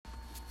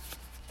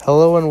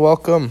Hello and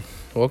welcome.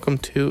 Welcome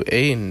to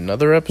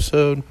another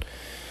episode.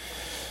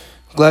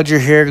 Glad you're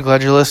here.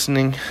 Glad you're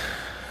listening.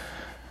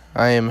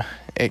 I am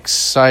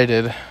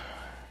excited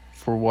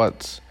for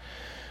what's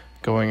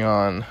going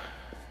on.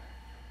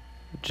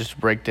 Just to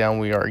break down,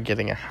 we are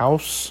getting a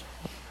house.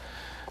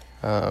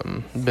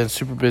 Been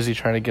super busy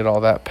trying to get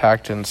all that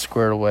packed and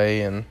squared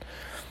away, and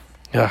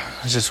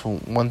it's just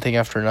one thing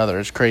after another.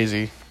 It's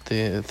crazy.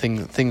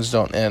 Things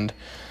don't end.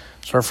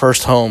 It's our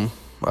first home.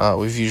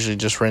 We've usually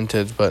just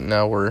rented, but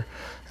now we're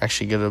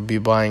actually going to be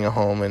buying a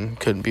home and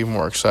couldn't be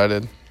more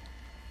excited.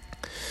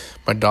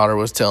 My daughter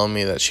was telling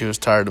me that she was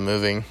tired of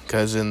moving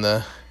because in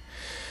the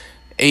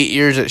 8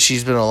 years that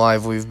she's been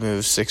alive, we've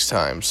moved 6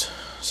 times.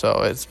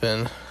 So it's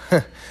been,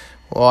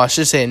 I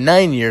should say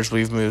 9 years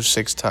we've moved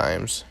 6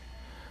 times.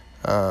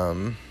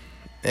 This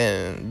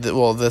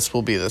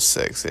will be the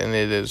 6th, and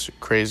it is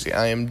crazy.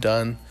 I am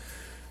done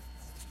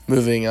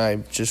moving. I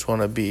just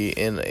want to be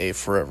in a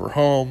forever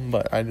home,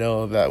 but I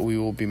know that we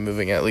will be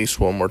moving at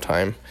least one more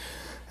time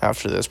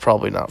after this,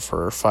 probably not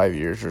for 5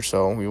 years or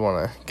so. We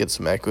want to get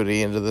some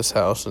equity into this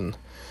house and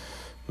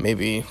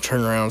maybe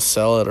turn around,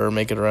 sell it, or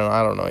make it around.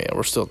 I don't know yet.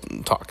 We're still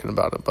talking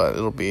about it, but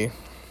it'll be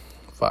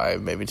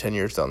 5, maybe 10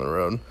 years down the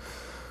road.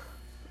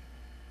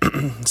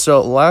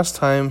 So last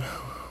time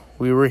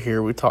we were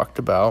here, we talked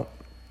about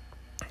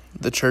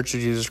the Church of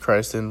Jesus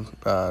Christ in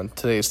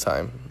today's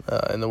time,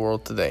 in the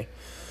world today.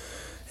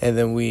 And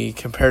then we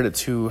compared it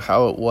to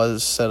how it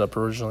was set up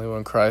originally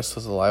when Christ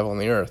was alive on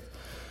the earth.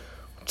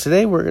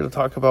 Today we're going to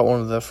talk about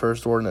one of the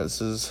first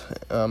ordinances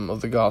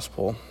of the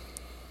gospel.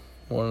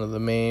 One of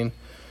the main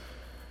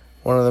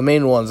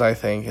ones, I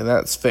think, and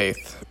that's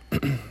faith.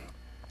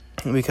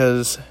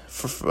 Because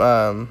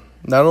not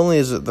only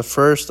is it the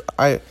first,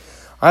 I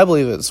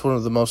believe it's one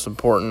of the most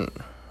important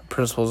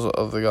principles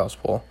of the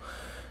gospel.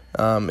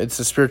 It's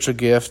a spiritual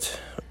gift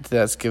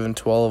that's given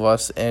to all of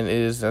us, and it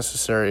is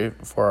necessary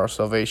for our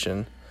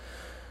salvation.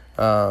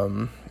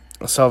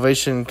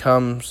 Salvation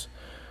comes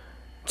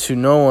to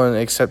no one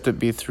except it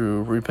be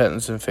through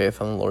repentance and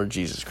faith on the Lord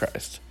Jesus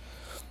Christ.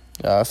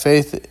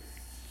 Faith,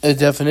 a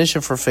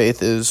definition for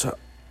faith is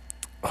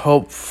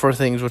hope for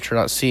things which are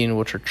not seen,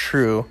 which are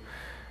true.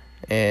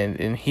 And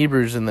in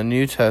Hebrews in the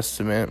New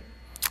Testament,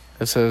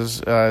 it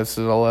says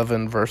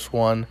 11 verse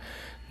 1,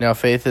 now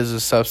faith is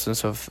the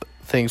substance of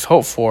things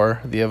hoped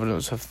for, the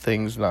evidence of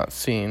things not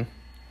seen.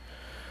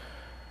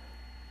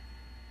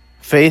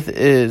 Faith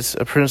is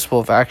a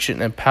principle of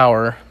action and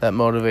power that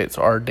motivates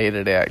our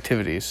day-to-day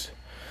activities.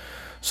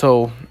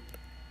 So,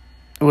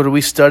 would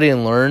we study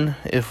and learn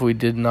if we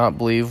did not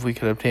believe we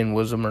could obtain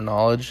wisdom or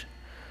knowledge?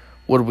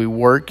 Would we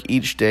work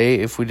each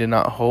day if we did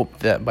not hope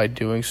that by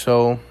doing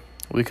so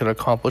we could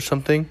accomplish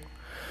something?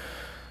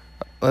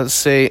 Let's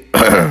say,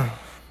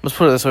 let's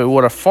put it this way,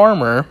 would a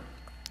farmer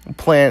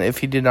plant if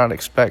he did not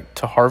expect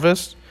to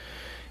harvest?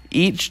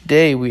 Each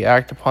day we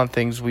act upon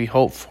things we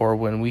hope for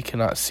when we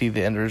cannot see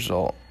the end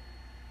result.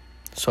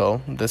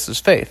 So, this is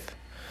faith.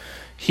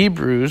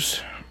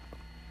 Hebrews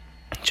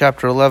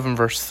chapter 11,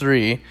 verse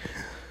 3,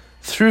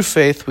 through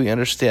faith we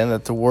understand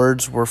that the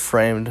words were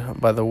framed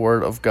by the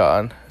word of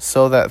God,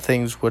 so that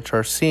things which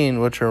are seen,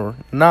 which are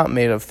not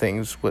made of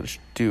things which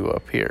do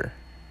appear.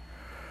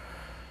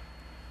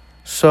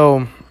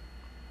 So,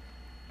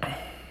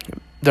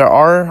 there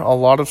are a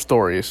lot of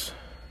stories,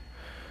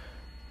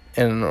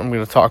 and I'm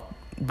going to talk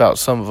about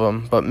some of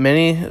them, but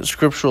many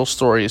scriptural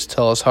stories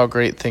tell us how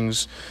great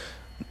things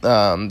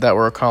that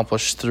were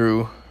accomplished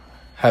through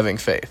having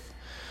faith.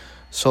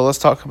 So let's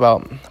talk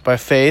about, by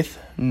faith,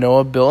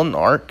 Noah built an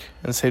ark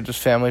and saved his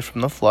family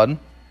from the flood.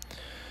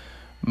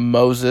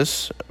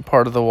 Moses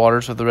parted the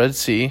waters of the Red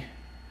Sea.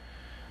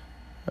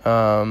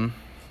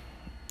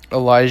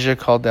 Elijah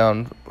called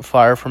down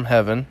fire from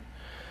heaven.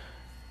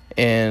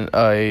 And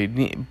a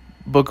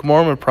Book of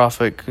Mormon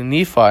prophet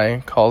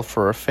Nephi called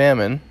for a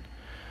famine.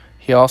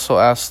 He also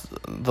asked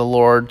the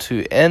Lord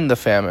to end the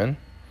famine.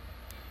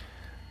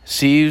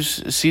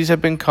 Seas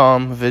have been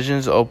calm,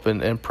 visions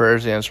opened, and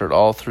prayers answered,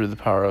 all through the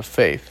power of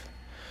faith.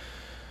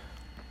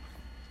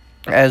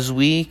 As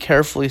we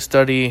carefully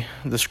study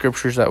the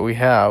scriptures that we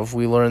have,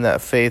 we learn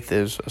that faith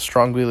is a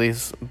strong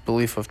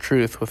belief of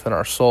truth within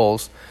our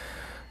souls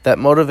that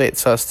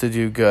motivates us to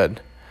do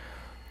good.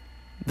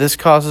 This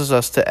causes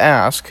us to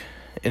ask,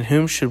 in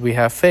whom should we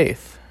have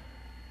faith?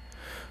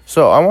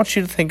 So I want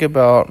you to think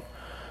about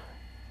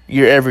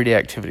your everyday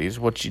activities,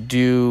 what you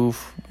do,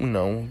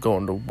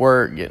 going to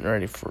work, getting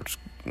ready for,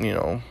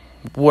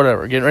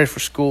 whatever, getting ready for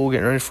school,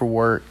 getting ready for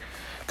work,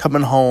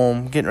 coming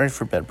home, getting ready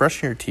for bed,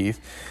 brushing your teeth,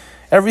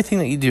 everything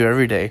that you do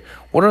every day.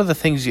 What are the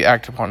things you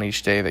act upon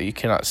each day that you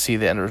cannot see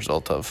the end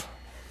result of?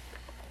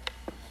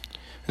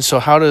 And so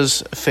how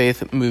does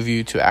faith move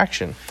you to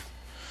action?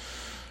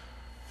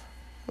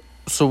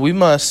 So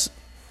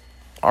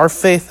our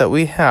faith that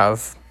we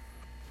have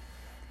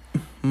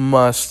we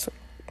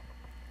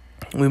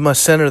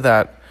must center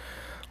that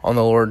on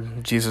the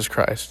Lord Jesus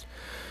Christ.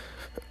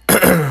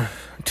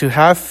 To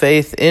have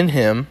faith in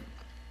him,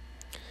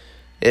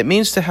 it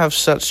means to have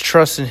such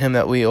trust in him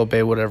that we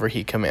obey whatever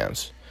he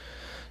commands.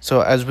 So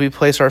as we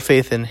place our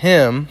faith in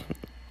him,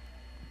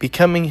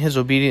 becoming his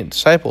obedient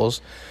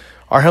disciples,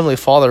 our Heavenly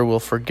Father will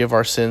forgive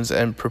our sins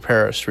and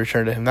prepare us to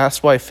return to him.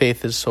 That's why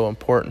faith is so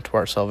important to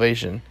our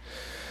salvation.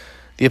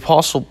 The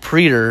Apostle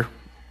Peter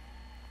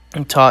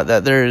taught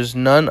that there is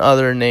none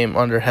other name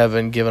under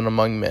heaven given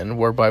among men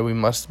whereby we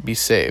must be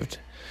saved.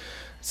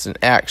 It's in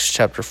Acts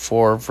chapter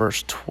 4,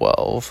 verse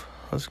 12.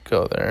 Let's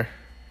go there.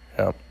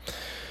 Yep.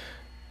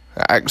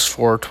 Acts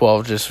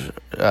 4:12,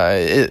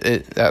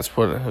 that's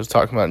what I was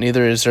talking about.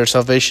 Neither is there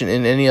salvation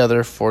in any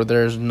other, for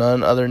there is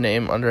none other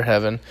name under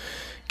heaven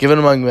given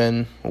among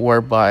men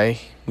whereby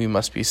we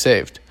must be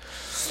saved.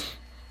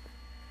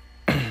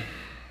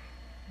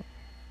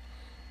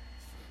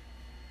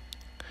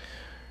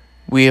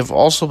 We have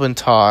also been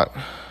taught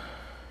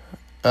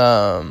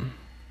in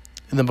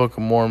the Book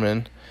of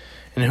Mormon,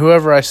 and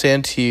whoever I say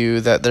unto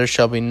you that there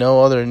shall be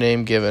no other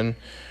name given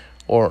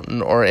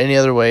or any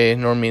other way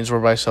nor means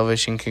whereby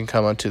salvation can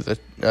come unto the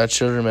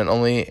children of men,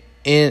 only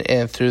in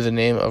and through the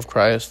name of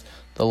Christ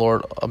the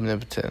Lord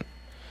omnipotent.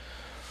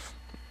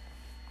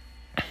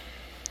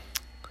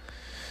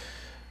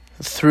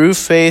 Through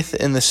faith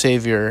in the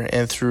Savior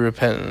and through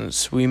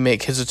repentance, we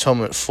make his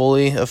atonement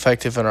fully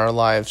effective in our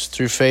lives.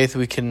 Through faith,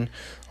 we can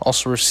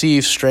also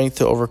receive strength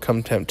to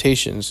overcome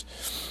temptations.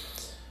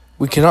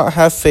 We cannot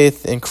have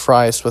faith in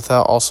Christ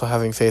without also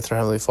having faith in our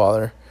Heavenly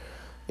Father.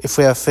 If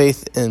we have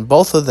faith in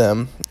both of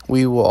them,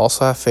 we will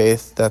also have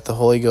faith that the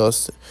Holy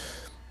Ghost,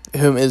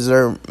 whom is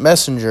their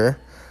messenger,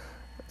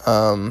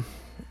 who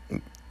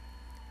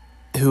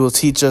will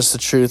teach us the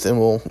truth and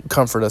will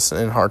comfort us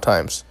in hard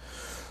times.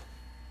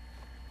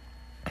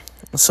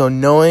 So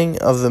knowing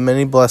of the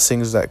many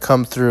blessings that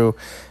come through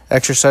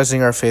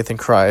exercising our faith in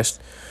Christ,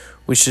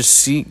 we should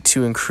seek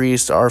to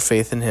increase our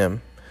faith in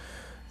him.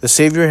 The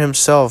Savior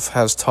himself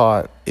has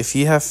taught, if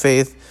ye have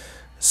faith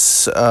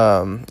as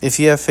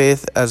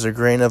a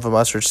grain of a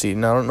mustard seed.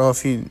 Now, I don't know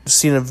if you've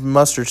seen a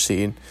mustard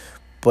seed,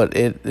 but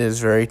it is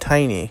very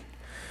tiny.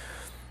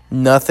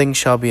 Nothing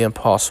shall be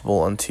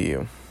impossible unto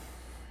you.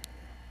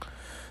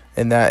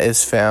 And that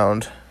is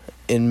found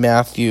in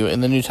Matthew, in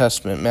the New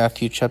Testament,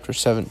 Matthew chapter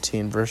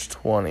 17, verse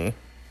 20.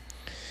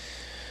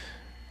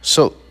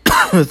 So,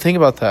 think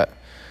about that.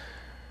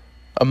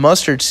 A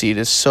mustard seed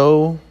is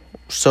so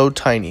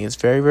tiny. It's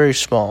very, very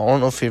small. I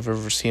don't know if you've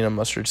ever seen a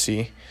mustard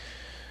seed.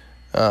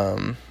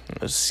 A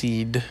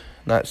seed,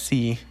 not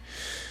sea.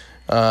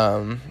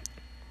 But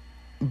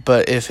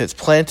if it's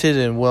planted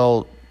and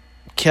well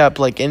kept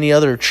like any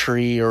other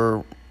tree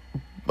or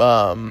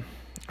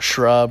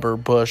shrub or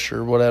bush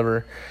or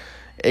whatever,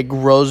 it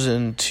grows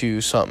into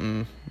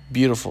something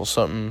beautiful,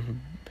 something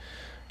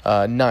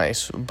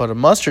nice. But a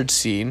mustard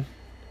seed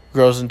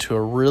grows into a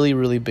really,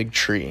 really big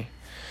tree.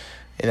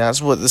 And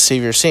that's what the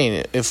Savior is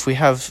saying. If we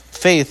have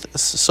faith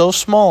so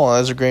small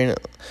as a grain,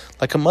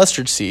 like a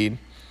mustard seed,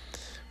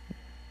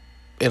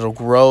 it'll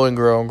grow and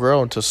grow and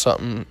grow into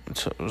something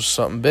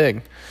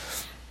big.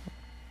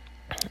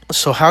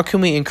 So how can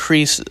we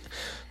increase?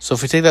 So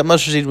if we take that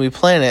mustard seed and we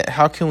plant it,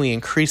 how can we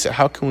increase it?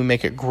 How can we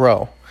make it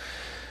grow?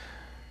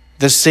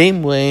 The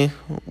same way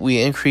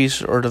we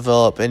increase or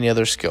develop any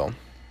other skill.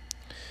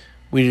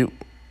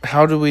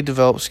 How do we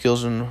develop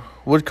skills in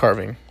wood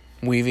carving,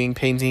 weaving,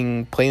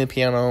 painting, playing the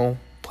piano,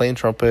 playing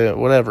trumpet,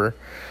 whatever?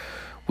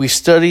 We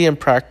study and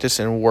practice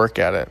and work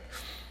at it.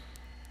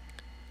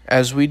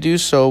 As we do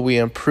so, we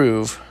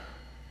improve.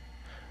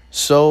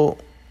 So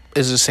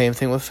is the same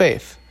thing with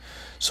faith.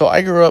 So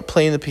I grew up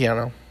playing the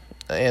piano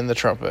and the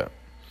trumpet.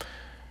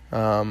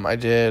 I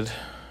did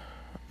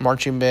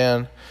marching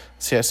band.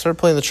 See, I started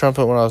playing the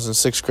trumpet when I was in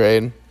 6th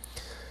grade.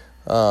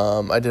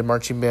 I did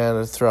marching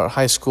band throughout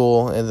high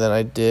school, and then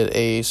I did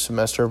a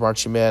semester of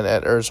marching band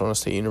at Arizona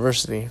State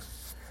University.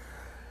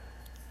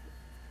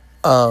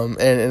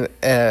 And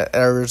at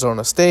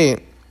Arizona State,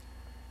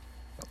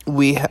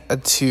 we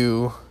had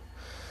to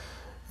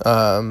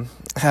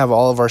have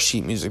all of our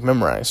sheet music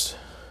memorized.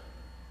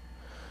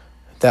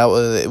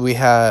 We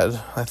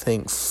had, I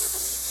think,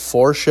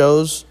 4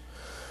 shows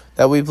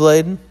that we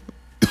played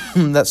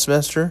that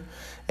semester,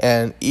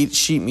 and each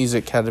sheet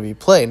music had to be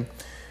played.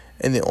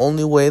 And the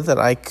only way that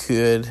I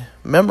could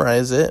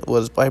memorize it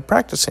was by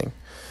practicing.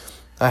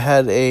 I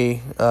had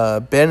a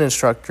band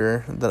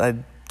instructor that I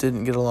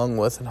didn't get along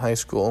with in high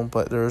school,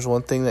 but there was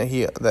one thing that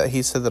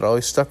he said that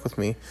always stuck with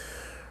me.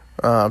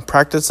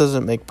 Practice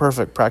doesn't make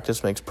perfect,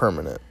 practice makes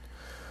permanent.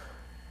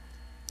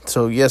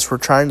 So yes, we're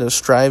trying to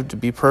strive to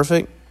be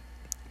perfect,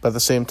 but at the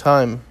same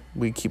time,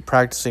 we keep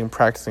practicing,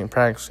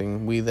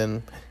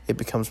 it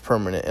becomes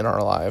permanent in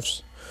our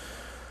lives.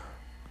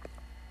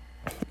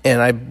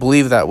 And I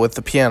believe that with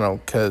the piano,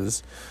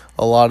 because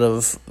a lot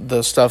of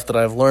the stuff that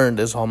I've learned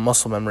is all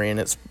muscle memory, and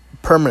it's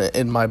permanent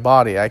in my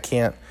body. I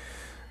can't,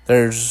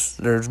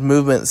 there's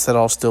movements that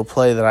I'll still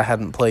play that I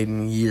hadn't played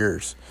in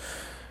years.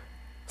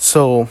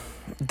 So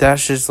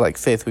that's just like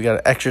faith. We got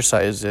to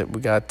exercise it.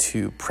 We got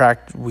to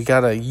practice. We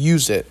got to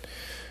use it.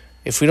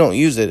 If we don't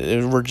use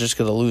it, we're just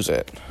going to lose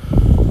it.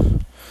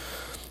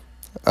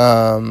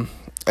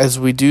 As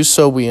we do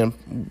so,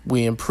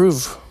 we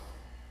improve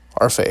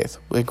our faith.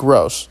 It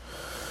grows.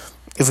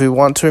 if we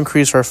want to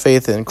increase our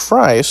faith in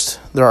Christ,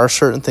 there are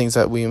certain things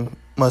that we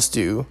must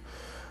do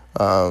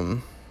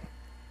to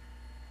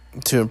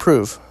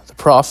improve. The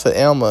prophet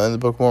Alma in the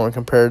Book of Mormon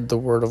compared the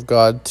word of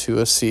God to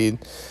a seed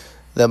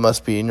that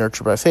must be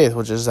nurtured by faith,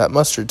 which is that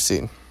mustard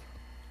seed.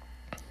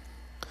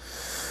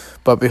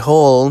 But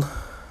behold,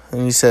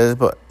 and he says,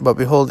 but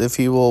behold, if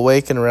you will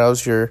awake and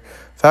arouse your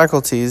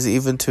faculties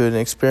even to an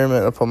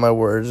experiment upon my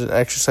words and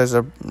exercise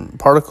a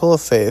particle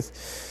of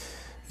faith,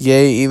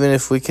 yea, even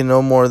if we can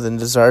no more than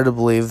desire to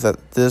believe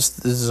that this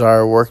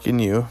desire work in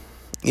you,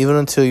 even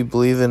until you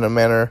believe in a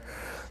manner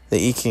that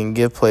ye can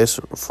give place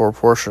for a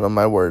portion of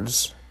my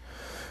words.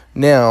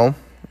 Now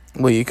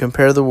will you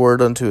compare the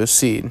word unto a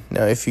seed?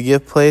 Now if you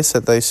give place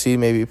that thy seed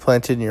may be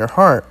planted in your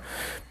heart,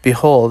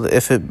 behold,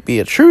 if it be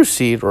a true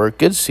seed or a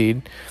good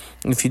seed,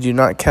 if you do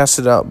not cast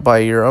it out by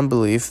your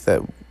unbelief,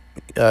 that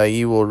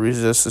you will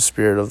resist the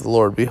Spirit of the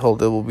Lord,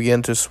 behold, it will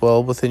begin to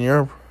swell within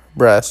your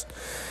breast.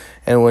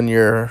 And when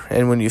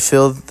you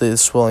feel the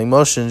swelling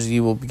motions,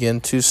 you will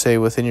begin to say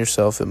within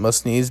yourself, it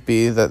must needs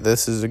be that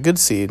this is a good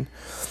seed,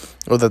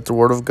 or that the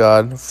word of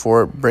God,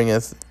 for it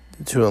bringeth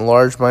to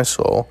enlarge my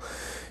soul,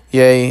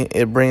 yea,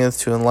 it bringeth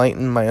to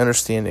enlighten my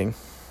understanding.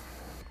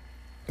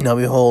 Now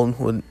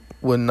behold,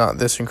 would not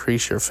this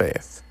increase your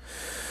faith?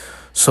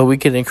 So we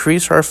can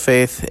increase our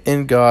faith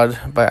in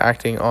God by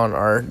acting on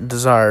our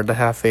desire to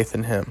have faith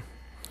in Him.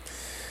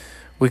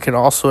 We can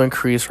also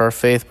increase our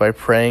faith by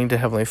praying to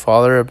Heavenly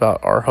Father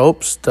about our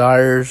hopes,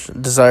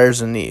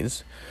 desires, and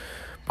needs.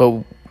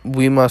 But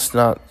we must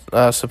not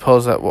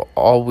suppose that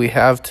all we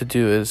have to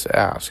do is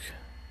ask.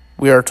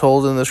 We are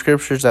told in the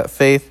Scriptures that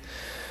faith,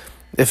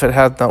 if it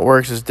hath not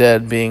works, is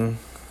dead, being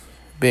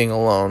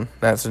alone.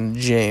 That's in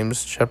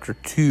James chapter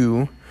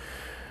 2.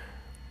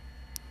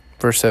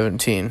 Verse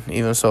 17,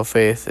 even so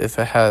faith, if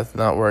it hath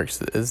not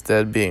works, is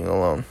dead, being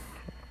alone.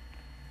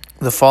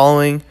 The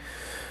following,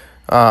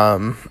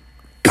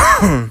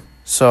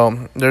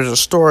 so there's a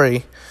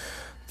story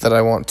that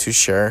I want to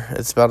share.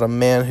 It's about a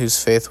man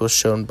whose faith was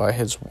shown by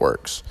his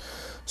works.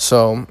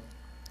 So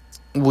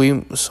we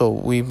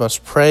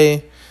must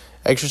pray,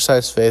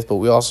 exercise faith, but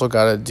we also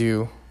got to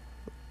do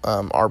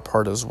our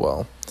part as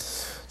well.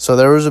 So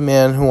there was a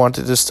man who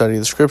wanted to study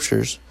the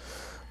Scriptures,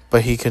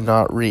 but he could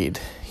not read.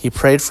 He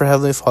prayed for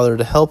Heavenly Father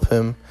to help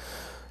him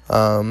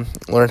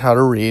learn how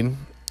to read,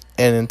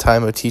 and in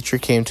time a teacher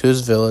came to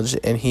his village,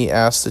 and he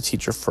asked the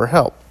teacher for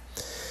help.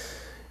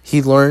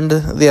 He learned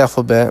the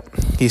alphabet,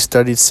 he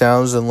studied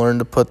sounds, and learned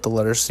to put the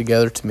letters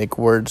together to make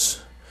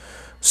words.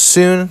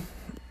 Soon,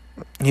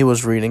 he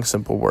was reading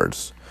simple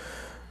words.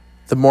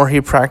 The more he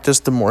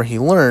practiced, the more he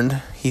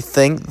learned. He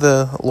thanked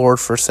the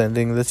Lord for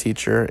sending the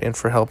teacher and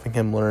for helping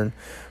him learn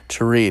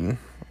to read.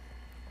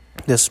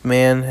 This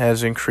man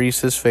has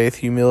increased his faith,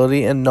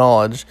 humility, and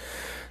knowledge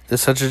to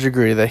such a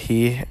degree that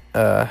he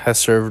has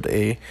served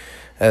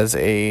as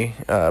a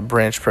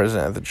branch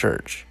president of the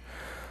church.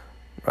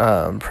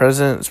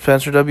 President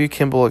Spencer W.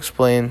 Kimball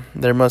explained,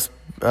 there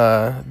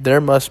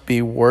must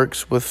be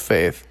works with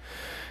faith.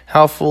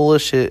 How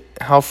foolish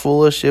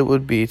it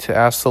would be to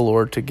ask the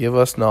Lord to give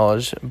us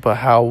knowledge, but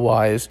how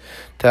wise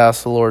to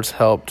ask the Lord's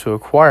help to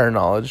acquire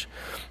knowledge,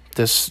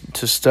 to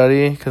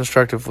study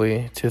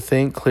constructively, to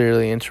think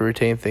clearly, and to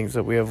retain things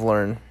that we have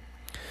learned.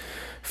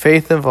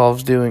 Faith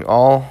involves doing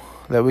all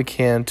that we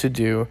can to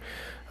do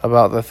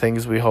about the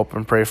things we hope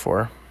and pray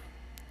for.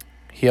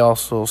 He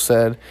also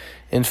said,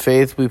 in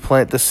faith we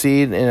plant the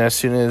seed, and as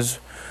soon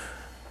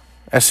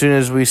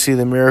as we see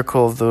the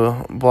miracle of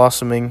the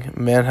blossoming,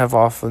 men have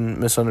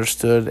often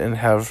misunderstood and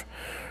have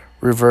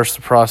reversed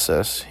the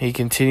process. He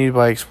continued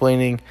by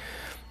explaining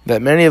that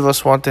many of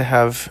us want to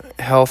have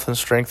health and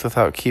strength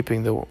without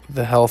keeping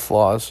the health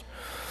laws.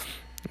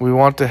 We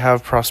want to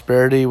have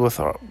prosperity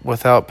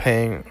without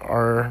paying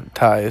our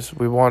tithes.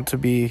 We want to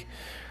be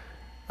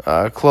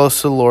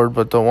close to the Lord,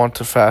 but don't want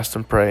to fast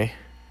and pray.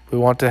 We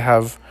want to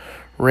have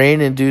rain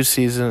in due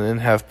season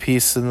and have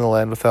peace in the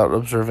land without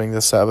observing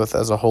the Sabbath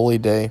as a holy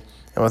day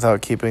and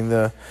without keeping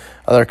the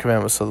other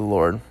commandments of the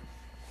Lord.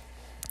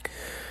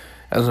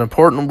 As an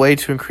important way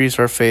to increase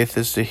our faith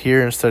is to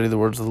hear and study the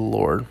words of the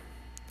Lord.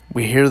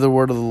 We hear the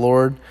word of the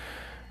Lord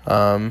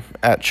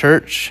at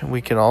church.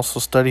 We can also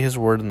study His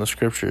word in the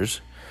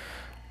Scriptures,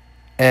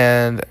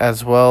 and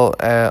as all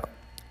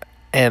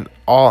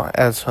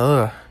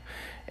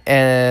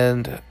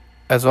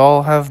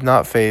have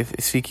not faith,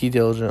 seek ye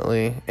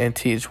diligently, and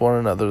teach one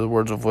another the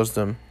words of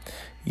wisdom.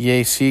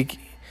 Yea, seek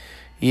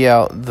ye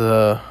out of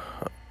the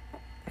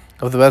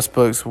best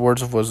books,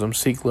 words of wisdom.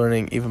 Seek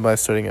learning, even by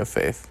studying of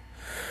faith.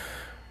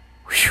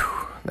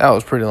 Whew, that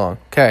was pretty long.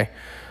 Okay,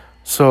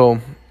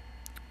 so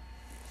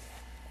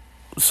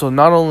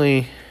not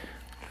only,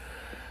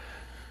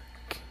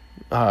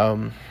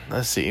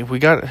 let's see, we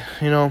got,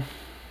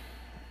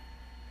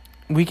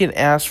 we can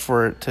ask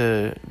for it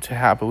to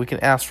happen. We can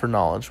ask for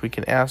knowledge. We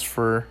can ask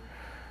for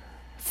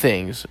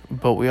things,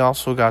 but we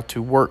also got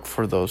to work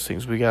for those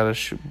things. We got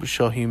to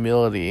show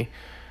humility,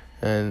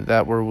 and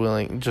that we're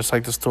willing, just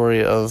like the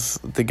story of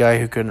the guy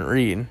who couldn't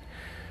read.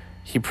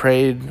 He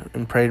prayed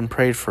and prayed and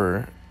prayed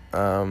for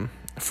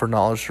for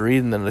knowledge to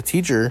read, and then a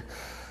teacher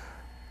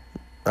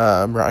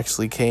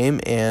miraculously came,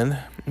 and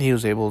he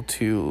was able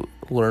to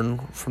learn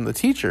from the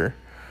teacher.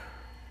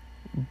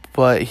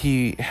 But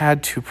he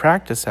had to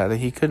practice at it.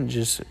 He couldn't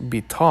just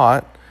be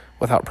taught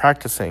without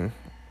practicing.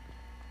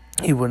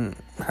 He wouldn't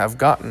have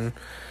gotten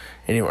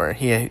anywhere.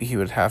 He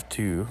would have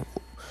to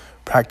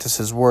practice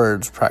his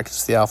words,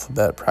 practice the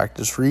alphabet,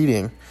 practice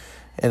reading,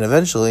 and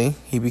eventually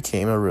he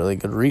became a really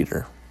good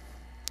reader.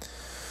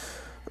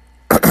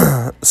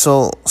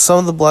 So some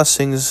of the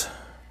blessings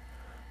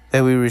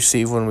that we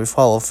receive when we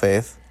follow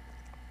faith,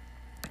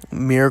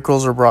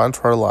 miracles are brought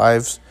into our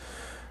lives.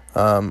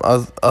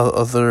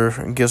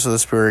 Other gifts of the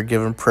Spirit are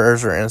given,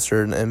 prayers are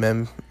answered,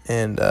 and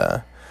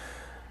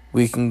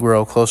we can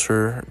grow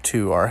closer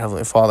to our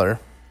Heavenly Father.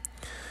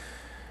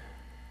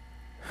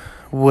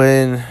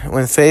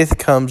 When faith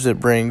comes, it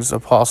brings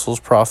apostles,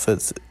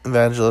 prophets,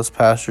 evangelists,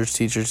 pastors,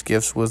 teachers,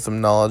 gifts,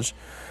 wisdom, knowledge,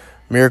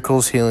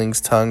 miracles,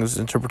 healings, tongues,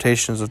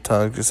 interpretations of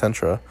tongues,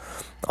 etc.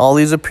 All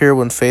these appear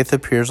when faith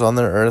appears on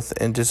the earth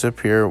and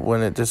disappear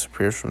when it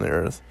disappears from the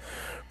earth.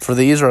 For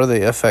these are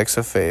the effects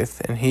of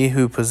faith, and he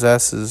who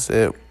possesses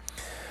it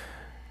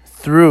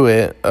through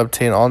it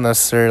obtain all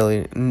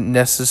necessary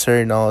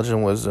knowledge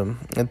and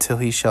wisdom, until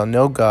he shall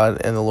know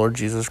God and the Lord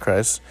Jesus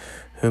Christ,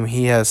 whom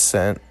he has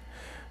sent,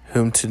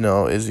 whom to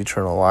know is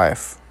eternal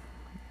life.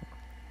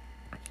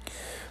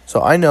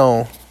 So I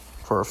know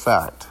for a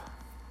fact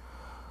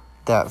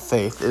that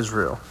faith is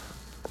real.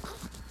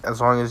 As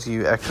long as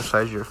you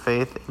exercise your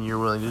faith and you're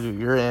willing to do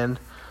your end,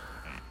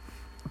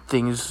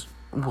 things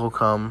will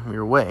come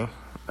your way.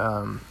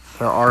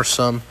 There are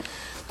some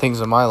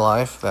things in my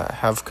life that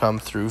have come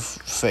through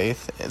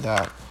faith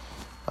that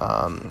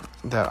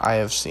I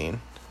have seen.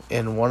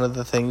 And one of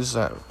the things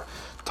that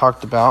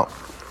talked about,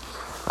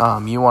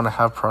 you want to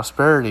have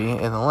prosperity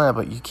in the land,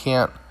 but you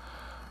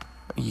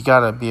got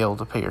to be able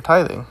to pay your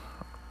tithing.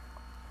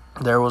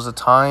 There was a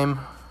time,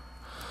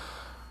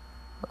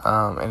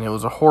 and it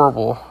was a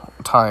horrible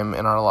time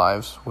in our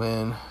lives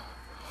when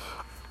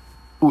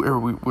we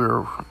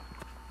were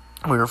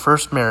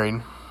first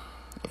married,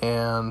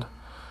 and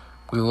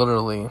we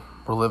literally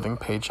were living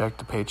paycheck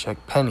to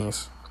paycheck,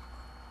 pennies.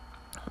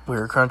 We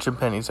were crunching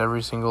pennies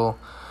every single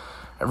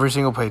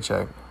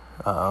paycheck.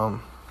 There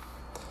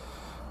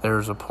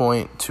was a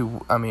point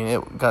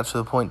it got to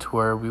the point to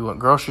where we went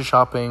grocery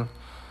shopping,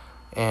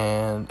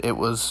 and it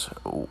was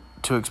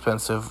too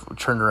expensive. We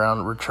turned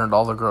around, returned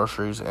all the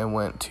groceries, and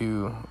went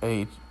to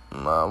a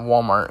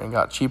Walmart and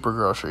got cheaper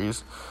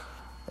groceries.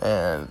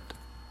 And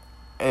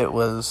it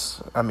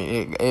was,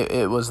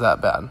 it was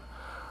that bad.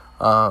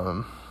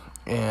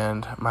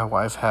 And my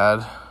wife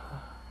had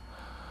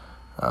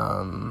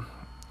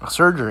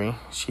surgery.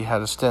 She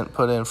had a stent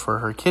put in for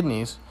her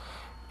kidneys,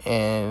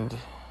 and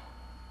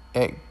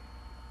it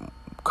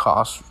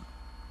cost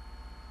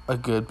a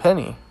good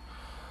penny,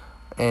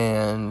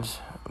 and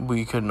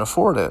we couldn't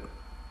afford it.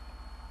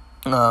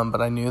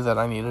 But I knew that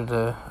I needed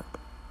to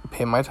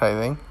pay my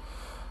tithing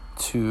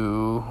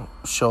to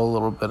show a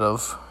little bit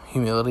of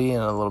humility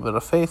and a little bit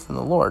of faith in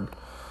the Lord.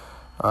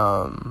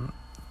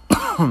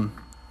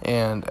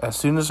 And as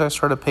soon as I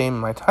started paying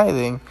my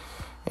tithing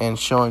and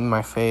showing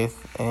my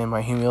faith and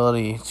my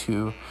humility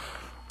to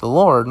the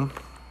Lord,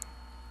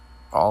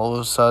 all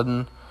of a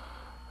sudden,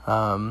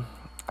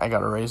 I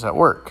got a raise at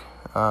work.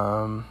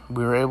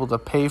 We were able to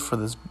pay for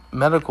this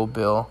medical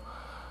bill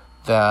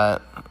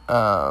that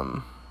I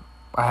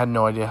had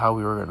no idea how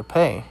we were going to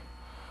pay.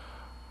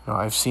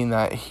 I've seen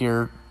that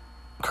here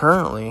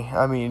currently.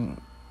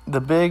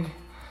 The big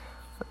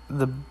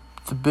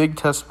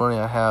testimony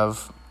I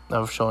have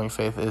of showing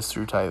faith is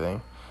through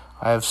tithing.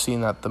 I have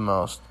seen that the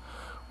most.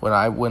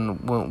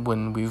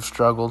 When we've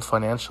struggled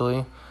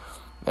financially,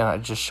 and I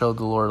just showed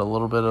the Lord a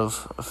little bit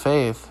of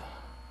faith,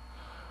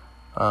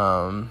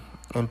 and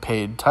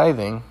paid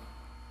tithing,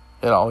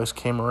 it always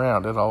came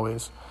around. It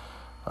always,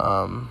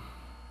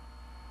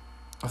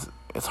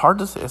 it's hard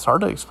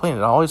to explain.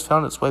 It always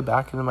found its way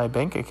back into my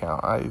bank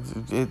account.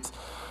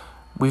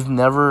 We've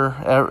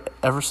never,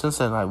 ever since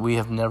then, we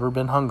have never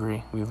been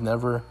hungry. We've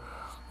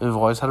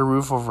always had a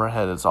roof over our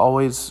head. It's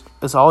always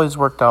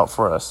worked out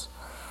for us.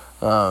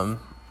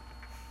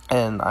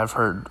 And I've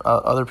heard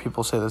other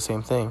people say the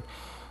same thing.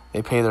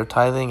 They pay their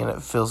tithing, and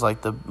it feels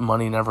like the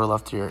money never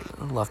left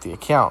the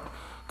account,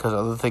 because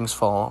other things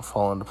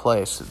fall into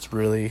place. It's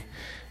really,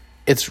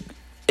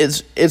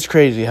 it's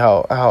crazy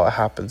how it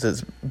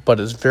happens. But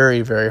it's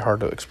very, very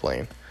hard to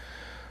explain.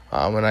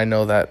 And I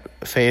know that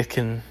faith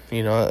can,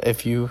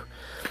 if you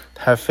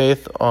have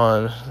faith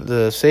on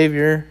the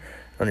Savior,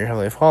 on your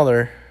Heavenly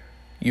Father,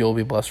 you'll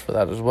be blessed for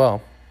that as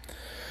well.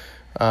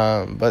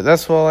 But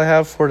that's all I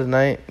have for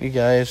tonight, you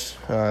guys.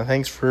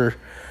 Thanks for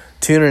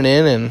tuning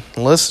in and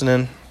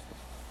listening.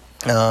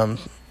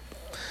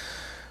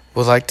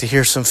 Would like to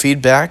hear some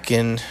feedback,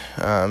 and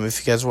if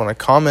you guys want to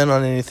comment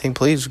on anything,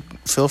 please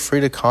feel free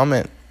to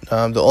comment.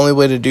 The only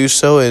way to do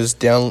so is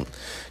go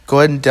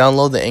ahead and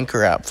download the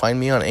Anchor app. Find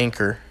me on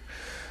Anchor,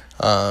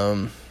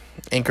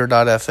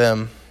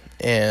 anchor.fm,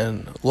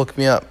 and look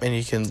me up, and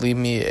you can leave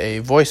me a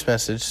voice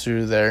message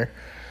through there,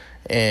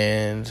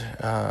 and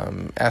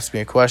ask me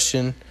a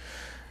question,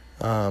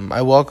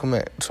 I welcome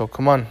it. So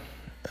come on.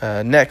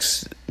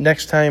 Next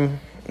episode,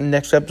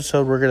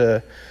 I'm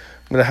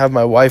gonna have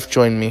my wife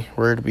join me.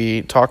 We're gonna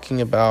be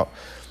talking about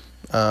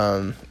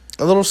a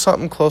little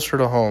something closer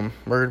to home.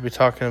 We're gonna be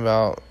talking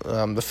about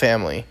the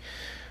family.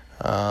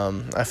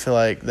 I feel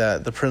like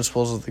that the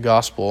principles of the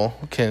gospel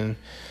can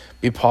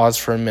be paused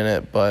for a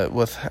minute, but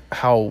with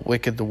how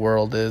wicked the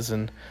world is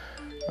and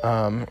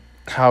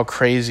how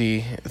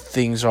crazy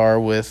things are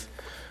with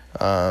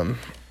home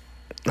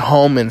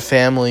and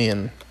family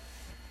and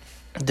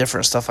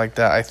different stuff like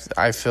that,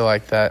 I feel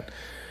like that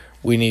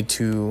we need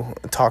to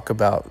talk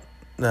about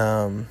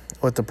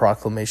what the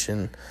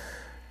proclamation,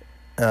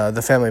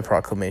 the family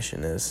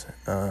proclamation is,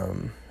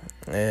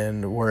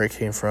 and where it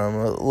came from,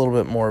 a little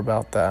bit more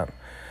about that.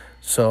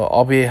 So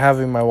I'll be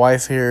having my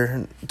wife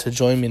here to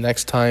join me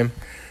next time.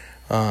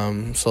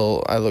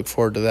 So I look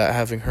forward to that,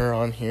 having her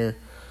on here.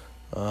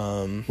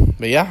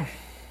 But yeah,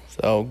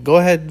 so go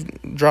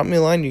ahead, drop me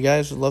a line, you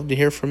guys. I'd love to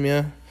hear from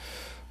you.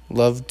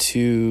 Love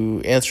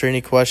to answer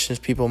any questions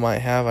people might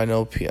have. I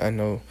know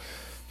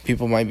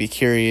people might be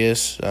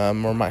curious,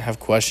 or might have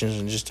questions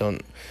and just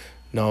don't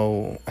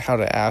know how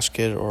to ask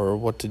it or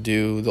what to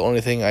do. The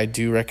only thing I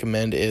do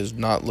recommend is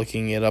not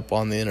looking it up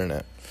on the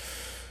internet,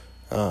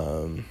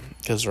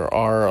 because there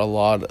are a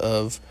lot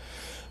of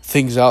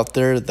things out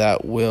there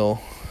that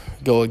will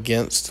go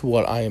against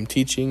what I am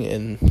teaching,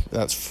 and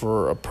that's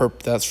for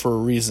a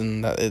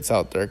reason that it's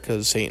out there,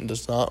 because Satan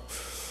does not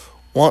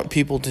want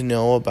people to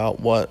know about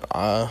what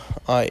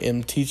I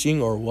am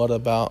teaching or what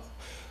about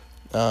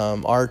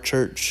our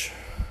church.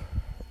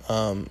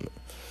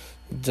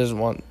 Doesn't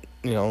want,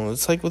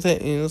 it's like with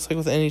it, it's like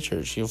with any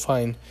church. You'll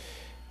find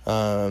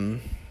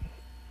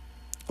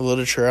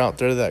literature out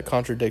there that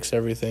contradicts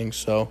everything.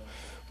 So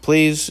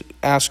please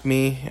ask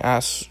me,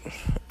 ask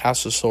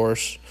the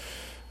source,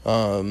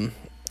 and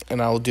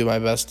I will do my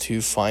best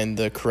to find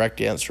the correct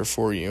answer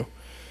for you.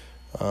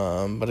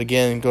 But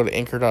again, go to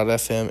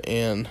anchor.fm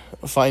and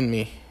find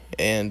me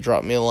and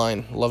drop me a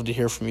line. Love to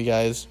hear from you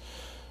guys.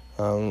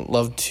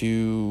 Love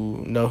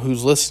to know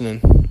who's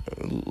listening.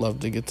 Love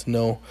to get to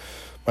know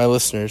my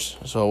listeners.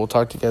 So we'll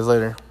talk to you guys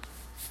later.